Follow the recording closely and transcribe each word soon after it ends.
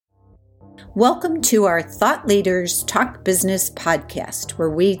Welcome to our Thought Leaders Talk Business podcast, where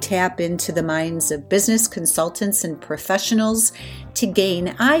we tap into the minds of business consultants and professionals to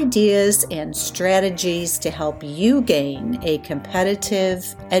gain ideas and strategies to help you gain a competitive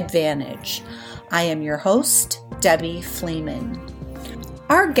advantage. I am your host, Debbie Fliehman.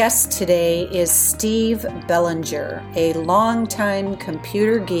 Our guest today is Steve Bellinger, a longtime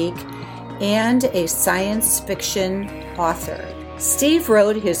computer geek and a science fiction author. Steve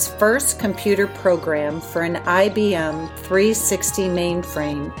wrote his first computer program for an IBM 360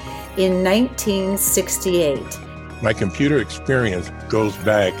 mainframe in 1968. My computer experience goes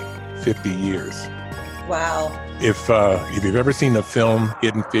back 50 years. Wow. If you've ever seen the film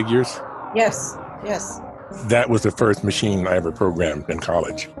Hidden Figures. Yes. That was the first machine I ever programmed in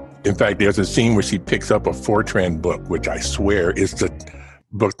college. In fact, there's a scene where she picks up a Fortran book, which I swear is the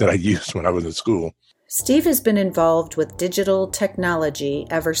book that I used when I was in school. Steve has been involved with digital technology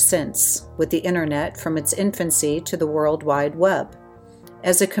ever since, with the internet from its infancy to the World Wide Web.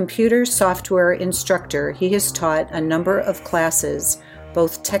 As a computer software instructor, he has taught a number of classes,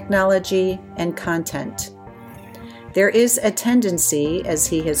 both technology and content. There is a tendency, as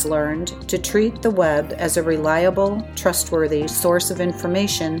he has learned, to treat the web as a reliable, trustworthy source of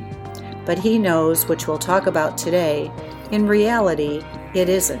information, but he knows, which we'll talk about today, in reality, it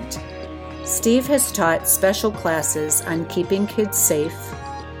isn't. Steve has taught special classes on keeping kids safe,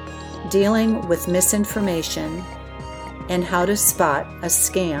 dealing with misinformation, and how to spot a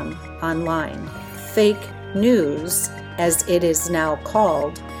scam online. Fake news, as it is now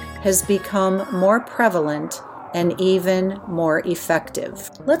called, has become more prevalent and even more effective.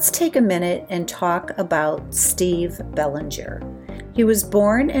 Let's take a minute and talk about Steve Bellinger. He was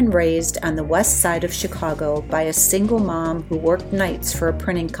born and raised on the west side of Chicago by a single mom who worked nights for a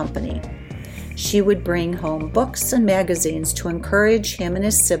printing company. She would bring home books and magazines to encourage him and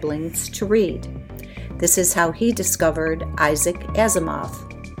his siblings to read. This is how he discovered Isaac Asimov,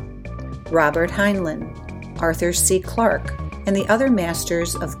 Robert Heinlein, Arthur C. Clarke, and the other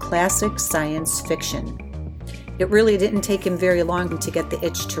masters of classic science fiction. It really didn't take him very long to get the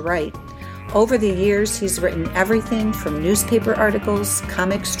itch to write. Over the years, he's written everything from newspaper articles,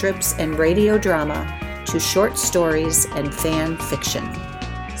 comic strips, and radio drama to short stories and fan fiction.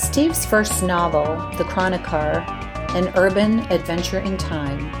 Steve's first novel, The Chronicar, An Urban Adventure in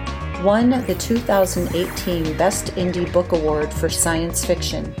Time, won the 2018 Best Indie Book Award for Science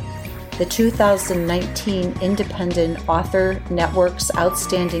Fiction, the 2019 Independent Author Network's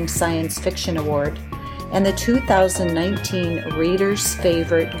Outstanding Science Fiction Award, and the 2019 Reader's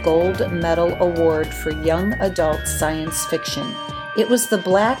Favorite Gold Medal Award for Young Adult Science Fiction. It was the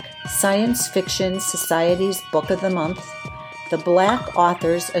Black Science Fiction Society's Book of the Month, the Black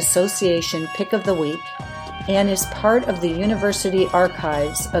Authors Association Pick of the Week, and is part of the University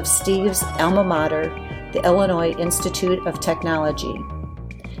Archives of Steve's alma mater, the Illinois Institute of Technology.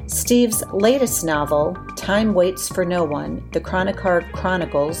 Steve's latest novel, Time Waits for No One, The Chronicar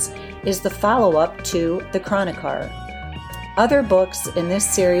Chronicles, is the follow-up to The Chronicar. Other books in this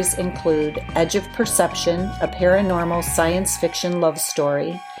series include Edge of Perception, a paranormal science fiction love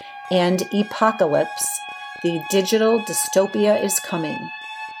story, and Epocalypse, The Digital Dystopia is Coming.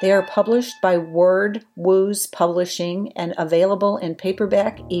 They are published by Word Wooz Publishing and available in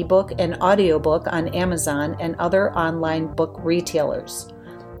paperback, ebook, and audiobook on Amazon and other online book retailers.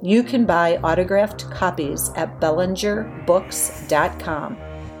 You can buy autographed copies at bellingerbooks.com.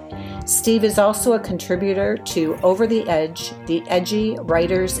 Steve is also a contributor to Over the Edge, the Edgy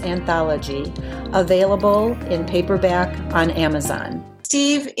Writers Anthology, available in paperback on Amazon.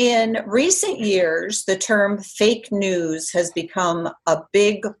 Steve, in recent years, the term fake news has become a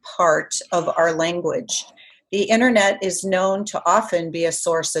big part of our language. The internet is known to often be a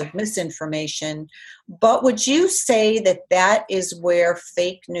source of misinformation, but would you say that that is where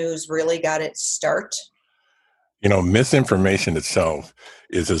fake news really got its start? Misinformation itself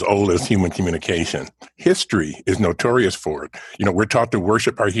is as old as human communication. History is notorious for it. We're taught to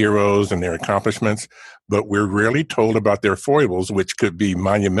worship our heroes and their accomplishments, but we're rarely told about their foibles, which could be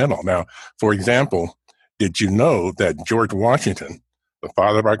monumental. Now, for example, did you know that George Washington, the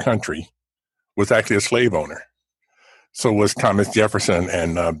father of our country, was actually a slave owner? So was Thomas Jefferson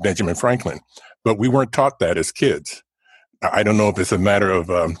and Benjamin Franklin. But we weren't taught that as kids. I don't know if it's a matter of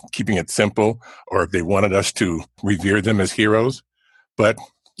keeping it simple or if they wanted us to revere them as heroes. But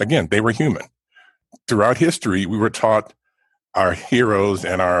again, they were human. Throughout history, we were taught our heroes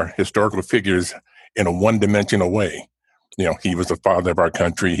and our historical figures in a one-dimensional way. He was the father of our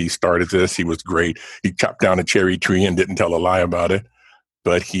country. He started this. He was great. He chopped down a cherry tree and didn't tell a lie about it.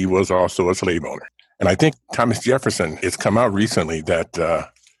 But he was also a slave owner. And I think Thomas Jefferson, it's come out recently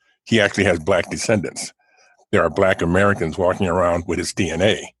that he actually has black descendants. There are black Americans walking around with his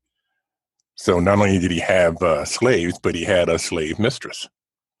DNA. So not only did he have slaves, but he had a slave mistress,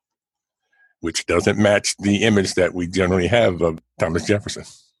 which doesn't match the image that we generally have of Thomas Jefferson.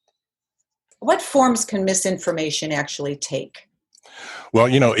 What forms can misinformation actually take? Well,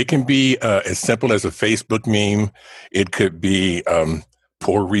 it can be as simple as a Facebook meme. It could be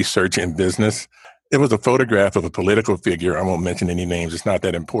poor research in business. It was a photograph of a political figure. I won't mention any names. It's not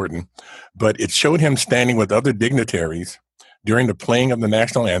that important. But it showed him standing with other dignitaries during the playing of the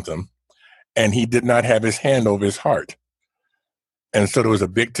national anthem, and he did not have his hand over his heart. And so there was a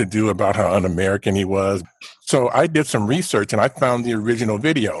big to-do about how un-American he was. So I did some research, and I found the original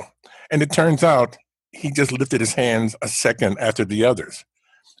video. And it turns out he just lifted his hands a second after the others.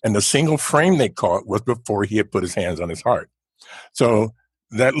 And the single frame they caught was before he had put his hands on his heart. So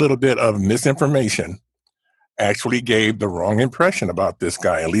that little bit of misinformation actually gave the wrong impression about this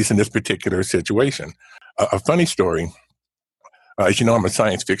guy, at least in this particular situation. A funny story, as you know, I'm a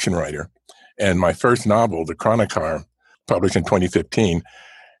science fiction writer. And my first novel, The Chronicar, published in 2015,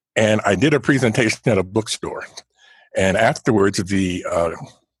 and I did a presentation at a bookstore. And afterwards, the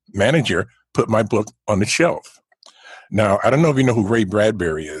manager put my book on the shelf. Now, I don't know if you know who Ray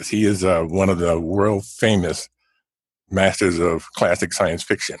Bradbury is. He is one of the world famous masters of classic science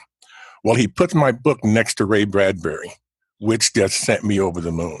fiction. Well, he put my book next to Ray Bradbury, which just sent me over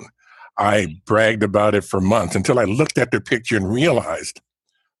the moon. I bragged about it for months until I looked at the picture and realized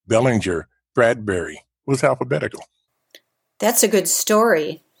Bellinger, Bradbury was alphabetical. That's a good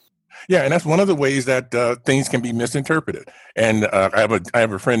story. Yeah, and that's one of the ways that things can be misinterpreted. And I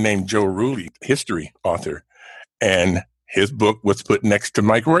have a friend named Joe Ruley, history author, and his book was put next to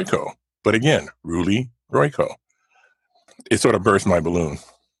Mike Royko. But again, Ruley, Royko. It sort of burst my balloon.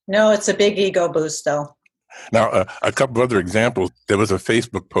 No, it's a big ego boost, though. Now, a couple of other examples. There was a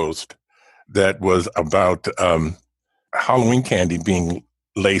Facebook post that was about Halloween candy being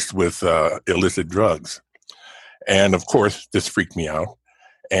laced with illicit drugs. And of course, this freaked me out.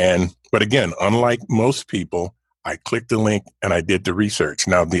 But again, unlike most people, I clicked the link and I did the research.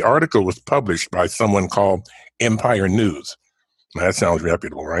 Now, the article was published by someone called Empire News. Now, that sounds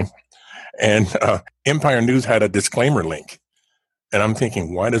reputable, right? And Empire News had a disclaimer link. And I'm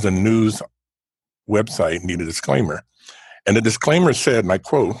thinking, why does a news website need a disclaimer? And the disclaimer said, and I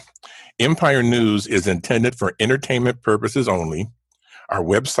quote, Empire News is intended for entertainment purposes only. Our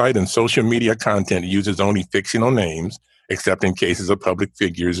website and social media content uses only fictional names, except in cases of public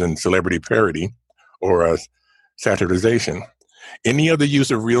figures and celebrity parody or satirization. Any other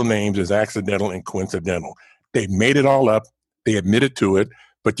use of real names is accidental and coincidental. They made it all up. They admitted to it,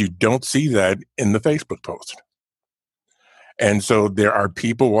 but you don't see that in the Facebook post. And so there are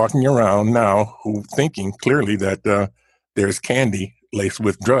people walking around now who thinking clearly that there's candy laced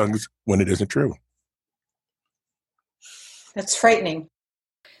with drugs when it isn't true. That's frightening.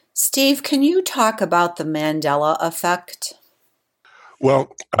 Steve, can you talk about the Mandela effect?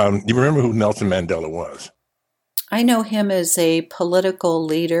 Well, you remember who Nelson Mandela was? I know him as a political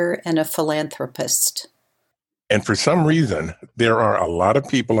leader and a philanthropist. And for some reason, there are a lot of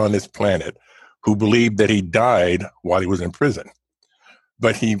people on this planet who believe that he died while he was in prison.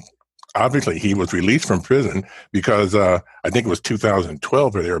 But he was released from prison because I think it was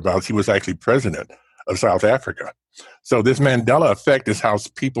 2012 or thereabouts, he was actually president of South Africa. So this Mandela effect is how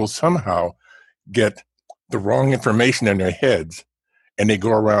people somehow get the wrong information in their heads and they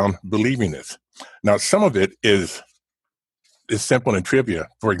go around believing this. Now, some of it is simple and trivia.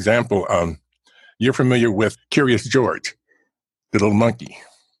 For example, you're familiar with Curious George, the little monkey,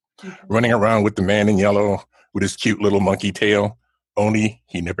 running around with the man in yellow with his cute little monkey tail, only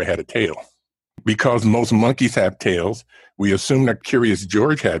he never had a tail. Because most monkeys have tails, we assume that Curious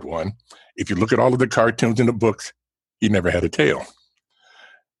George had one. If you look at all of the cartoons and the books, he never had a tail.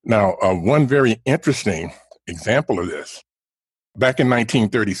 Now, one very interesting example of this, back in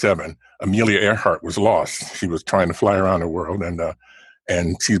 1937, Amelia Earhart was lost. She was trying to fly around the world,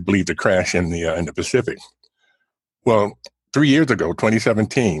 and she's believed to crash in the Pacific. Well, 3 years ago,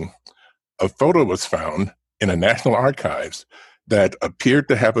 2017, a photo was found in the National Archives that appeared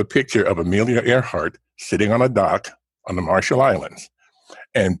to have a picture of Amelia Earhart sitting on a dock on the Marshall Islands.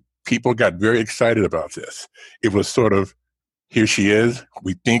 And people got very excited about this. It was sort of, here she is.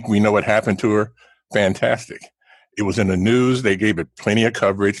 We think we know what happened to her. Fantastic. It was in the news. They gave it plenty of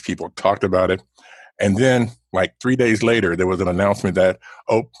coverage. People talked about it. And then, like 3 days later, there was an announcement that,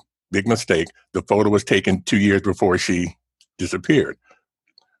 oh, big mistake. The photo was taken 2 years before she disappeared.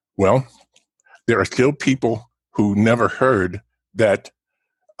 Well, there are still people who never heard that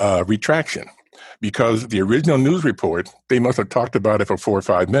retraction. because the original news report, they must have talked about it for 4 or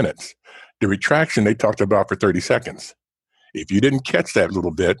 5 minutes. The retraction, they talked about for 30 seconds. If you didn't catch that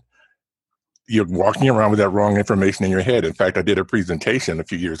little bit, you're walking around with that wrong information in your head. In fact, I did a presentation a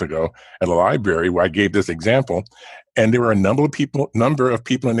few years ago at a library where I gave this example, and there were a number of people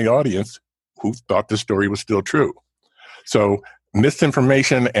in the audience who thought the story was still true. So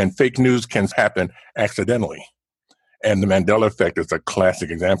misinformation and fake news can happen accidentally. And the Mandela effect is a classic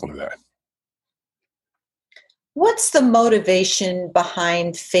example of that. What's the motivation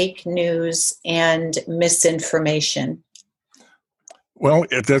behind fake news and misinformation? Well,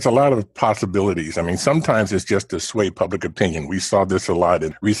 there's a lot of possibilities. I mean, sometimes it's just to sway public opinion. We saw this a lot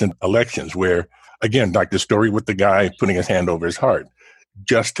in recent elections where, again, like the story with the guy putting his hand over his heart,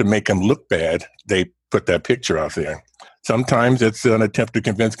 just to make him look bad, they put that picture out there. Sometimes it's an attempt to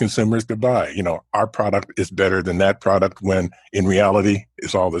convince consumers to buy. Our product is better than that product when in reality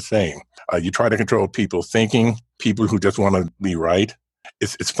it's all the same. You try to control people thinking, people who just want to be right.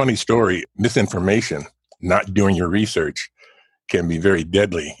 It's a funny story. Misinformation, not doing your research, can be very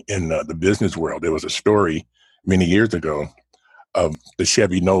deadly in the business world. There was a story many years ago of the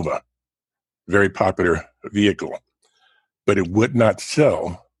Chevy Nova, very popular vehicle, but it would not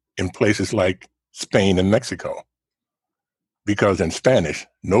sell in places like Spain and Mexico because in Spanish,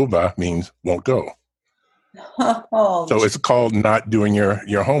 Nova means won't go. Oh, so it's called not doing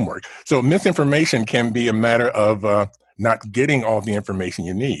your homework. So misinformation can be a matter of not getting all the information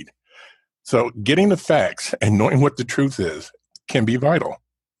you need. So getting the facts and knowing what the truth is can be vital.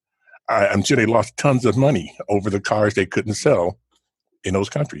 I'm sure they lost tons of money over the cars they couldn't sell in those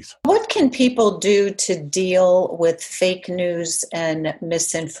countries. What can people do to deal with fake news and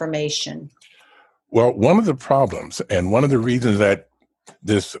misinformation? Well, one of the problems and one of the reasons that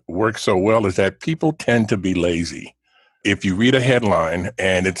this works so well is that people tend to be lazy. If you read a headline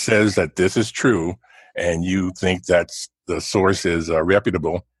and it says that this is true and you think that the source is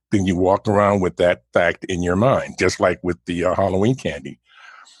reputable, then you walk around with that fact in your mind, just like with the Halloween candy.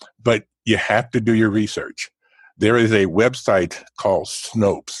 But you have to do your research. There is a website called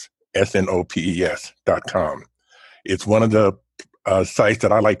Snopes, SNOPES.com. It's one of the sites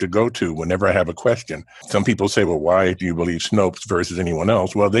that I like to go to whenever I have a question. Some people say, well, why do you believe Snopes versus anyone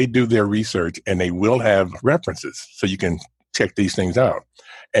else? Well, they do their research and they will have references so you can check these things out.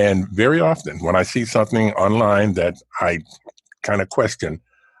 And very often when I see something online that I kind of question,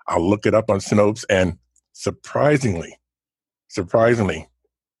 I'll look it up on Snopes, and surprisingly,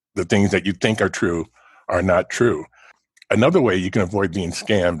 the things that you think are true are not true. Another way you can avoid being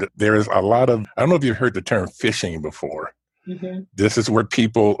scammed, there is a lot of, I don't know if you've heard the term phishing before. Mm-hmm. This is where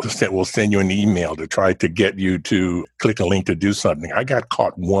people will send you an email to try to get you to click a link to do something. I got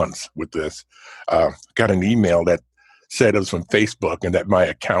caught once with this. Got an email that said it was from Facebook and that my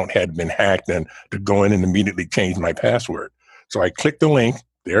account had been hacked and to go in and immediately change my password. So I clicked the link.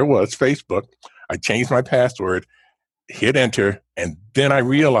 There it was, Facebook. I changed my password, hit enter, and then I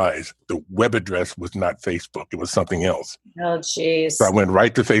realized the web address was not Facebook. It was something else. Oh, geez. So I went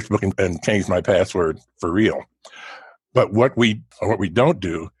right to Facebook and changed my password for real. But what we don't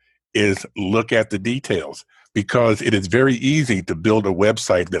do is look at the details, because it is very easy to build a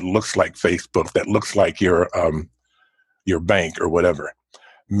website that looks like Facebook, that looks like your bank or whatever.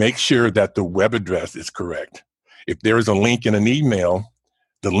 Make sure that the web address is correct. If there is a link in an email,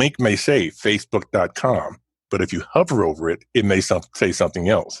 the link may say facebook.com, but if you hover over it, it may say something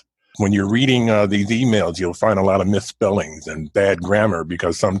else. When you're reading these emails, you'll find a lot of misspellings and bad grammar,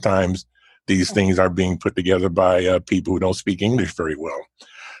 because sometimes these things are being put together by people who don't speak English very well.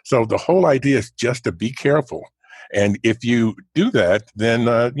 So the whole idea is just to be careful. And if you do that, then,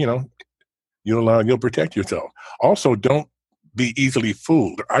 you'll protect yourself. Also, don't be easily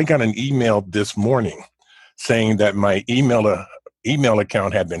fooled. I got an email this morning saying that my email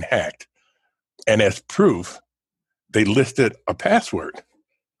account had been hacked. And as proof, they listed a password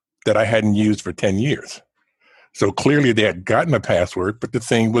that I hadn't used for 10 years. So clearly they had gotten a password, but the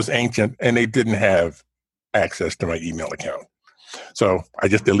thing was ancient and they didn't have access to my email account. So I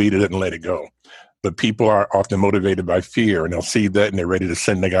just deleted it and let it go. But people are often motivated by fear, and they'll see that and they're ready to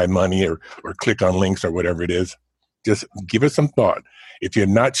send the guy money or click on links or whatever it is. Just give it some thought. If you're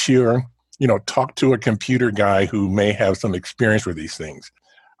not sure, talk to a computer guy who may have some experience with these things.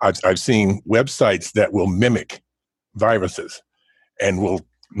 I've seen websites that will mimic viruses and will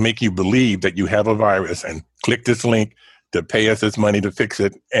make you believe that you have a virus and click this link to pay us this money to fix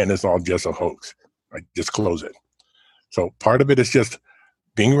it, and it's all just a hoax. Right? Just close it. So part of it is just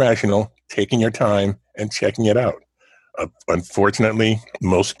being rational, taking your time, and checking it out. Unfortunately,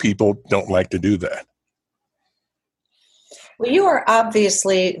 most people don't like to do that. Well, you are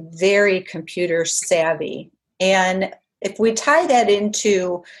obviously very computer savvy. And if we tie that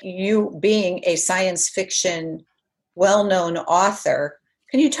into you being a science fiction well-known author,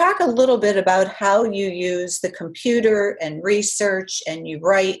 can you talk a little bit about how you use the computer and research and you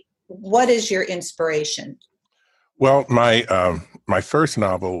write? What is your inspiration? Well, my first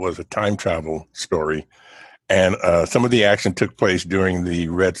novel was a time travel story, and some of the action took place during the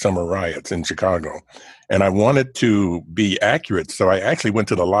Red Summer riots in Chicago. And I wanted to be accurate, so I actually went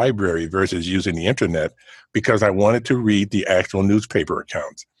to the library versus using the internet because I wanted to read the actual newspaper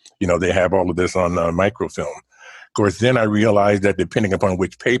accounts. They have all of this on microfilm. Of course, then I realized that depending upon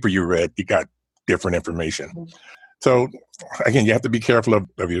which paper you read, you got different information. So again, you have to be careful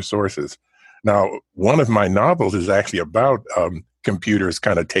of your sources. Now, one of my novels is actually about computers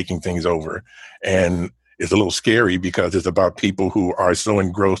kind of taking things over. And it's a little scary because it's about people who are so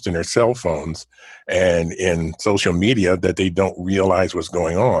engrossed in their cell phones and in social media that they don't realize what's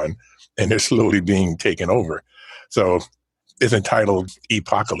going on. And they're slowly being taken over. So it's entitled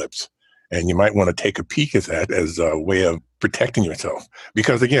Apocalypse. And you might want to take a peek at that as a way of protecting yourself.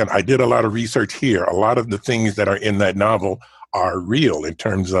 Because again, I did a lot of research here. A lot of the things that are in that novel are real in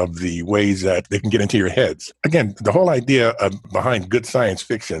terms of the ways that they can get into your heads. Again, the whole idea behind good science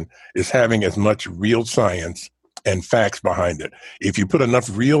fiction is having as much real science and facts behind it. If you put enough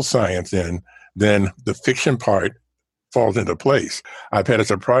real science in, then the fiction part falls into place. I've had a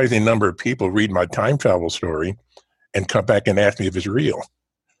surprising number of people read my time travel story and come back and ask me if it's real,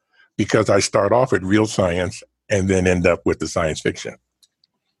 because I start off with real science and then end up with the science fiction.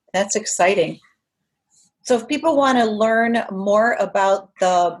 That's exciting. So if people want to learn more about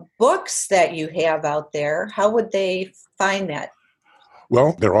the books that you have out there, how would they find that?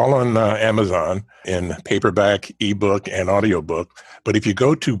 Well, they're all on Amazon in paperback, ebook, and audiobook. But if you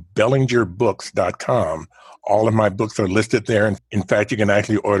go to bellingerbooks.com, all of my books are listed there. And in fact, you can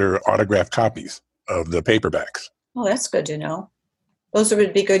actually order autographed copies of the paperbacks. Oh, that's good to know. Those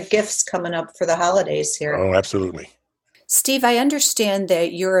would be good gifts coming up for the holidays here. Oh, absolutely. Steve, I understand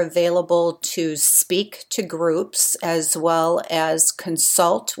that you're available to speak to groups as well as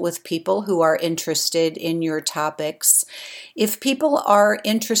consult with people who are interested in your topics. If people are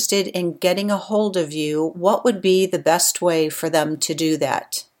interested in getting a hold of you, what would be the best way for them to do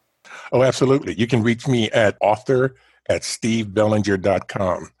that? Oh, absolutely. You can reach me at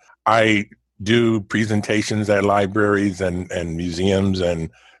author@stevebellinger.com. I do presentations at libraries and museums and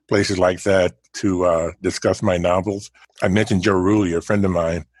places like that to discuss my novels. I mentioned Joe Rulli, a friend of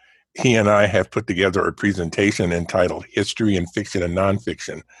mine. He and I have put together a presentation entitled History in Fiction and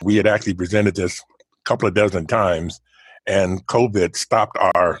Nonfiction. We had actually presented this a couple of dozen times, and COVID stopped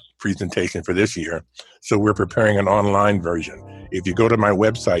our presentation for this year. So we're preparing an online version. If you go to my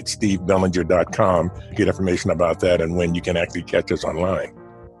website, stevebellinger.com, you get information about that and when you can actually catch us online.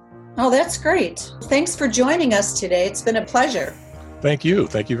 Oh, that's great. Thanks for joining us today. It's been a pleasure. Thank you.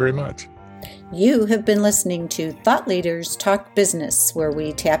 Thank you very much. You have been listening to Thought Leaders Talk Business, where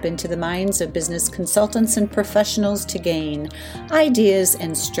we tap into the minds of business consultants and professionals to gain ideas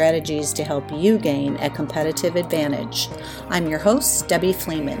and strategies to help you gain a competitive advantage. I'm your host, Debbie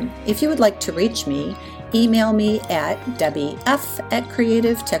Fliehman. If you would like to reach me, email me at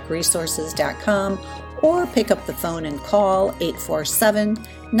debbief@creativetechresources.com or pick up the phone and call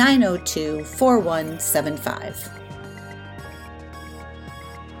 847-902-4175.